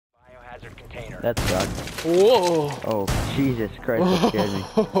biohazard container. That sucked. Whoa! Oh, Jesus Christ, that scared me.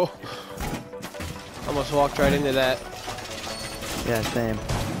 Almost walked right into that. Yeah, same.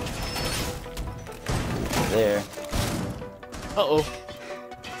 There. Uh-oh.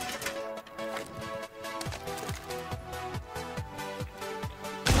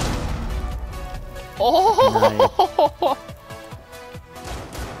 Oh!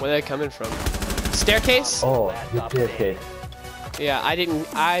 Where are they coming from? Staircase? Oh, the staircase. Yeah,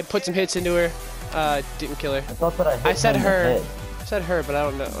 I put some hits into her. Didn't kill her. I thought that I hit I said him in the her. head. I said her, but I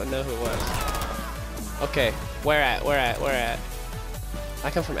don't know who it was. Okay, where at? I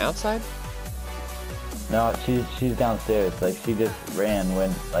come from outside? No, she's downstairs. Like, she just ran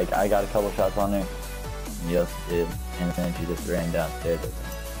when, like, I got a couple shots on her. Yes, did. And then she just ran downstairs.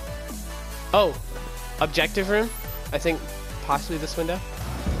 Oh, objective room? I think possibly this window.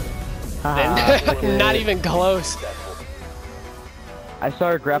 Haha, Not even close. I saw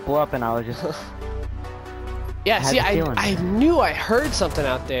her grapple up and I was just... Yeah, had see, the feeling. I knew I heard something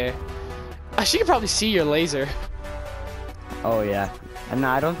out there. She could probably see your laser. Oh, yeah. And no,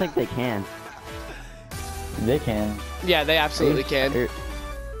 I don't think they can. They can. Yeah, they absolutely can.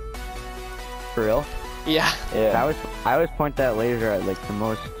 For real? Yeah. Yeah. I always point that laser at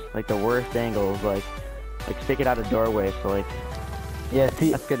like the worst angles, like stick it out a doorway. So like, Yeah,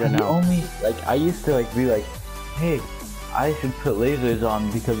 see, that's good to the know. only, like, I used to, like, be like, hey, I should put lasers on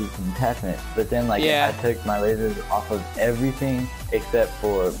because it's an attachment. But then, like, Yeah. I took my lasers off of everything except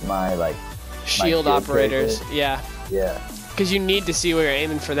for my, like, Shield operators. tracer. Yeah. Yeah. Because you need to see where you're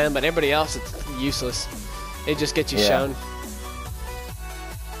aiming for them, but everybody else, it's useless. It just gets you Yeah. shown.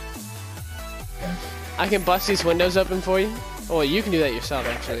 I can bust these windows open for you. Oh, well, you can do that yourself,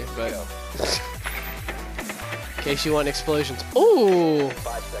 actually, but... In case you want explosions. Ooh!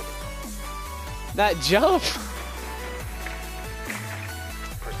 5 seconds. That jump!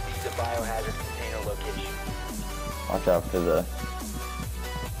 Proceed to biohazard container location. Watch out for the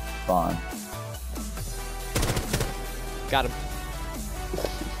spawn. Got him.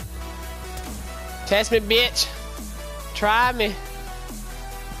 Test me, bitch! Try me!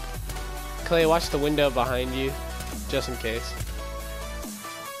 Clay, watch the window behind you, just in case.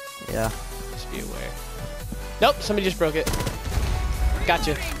 Yeah. Just be aware. Nope, somebody just broke it.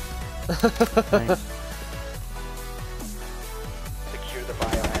 Gotcha. Nice. Secure the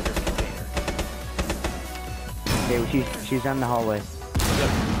biohazard container. Okay, she's down the hallway. Yep.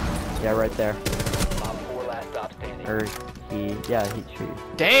 Yeah, right there. Op 4 last stop standing. Or he trees.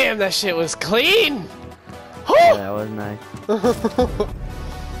 Damn, that shit was clean! Yeah, that was nice.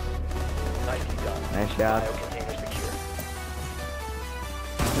 Nicely done. Nice job. Bio container secure.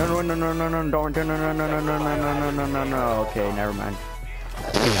 No, don't, no. Okay, never mind.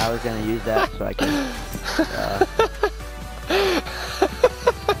 I was gonna use that so I can. Proceed to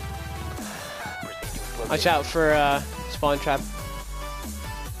its Watch location. out for spawn trap.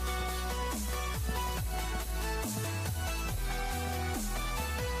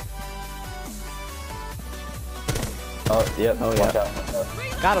 Oh, yep. Oh, Watch yeah. out. Watch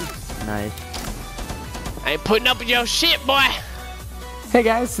out. Got him. Nice. I ain't putting up with your shit, boy! Hey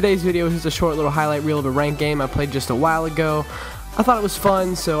guys, today's video is just a short little highlight reel of a ranked game I played just a while ago. I thought it was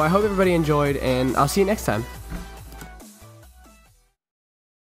fun, so I hope everybody enjoyed, and I'll see you next time.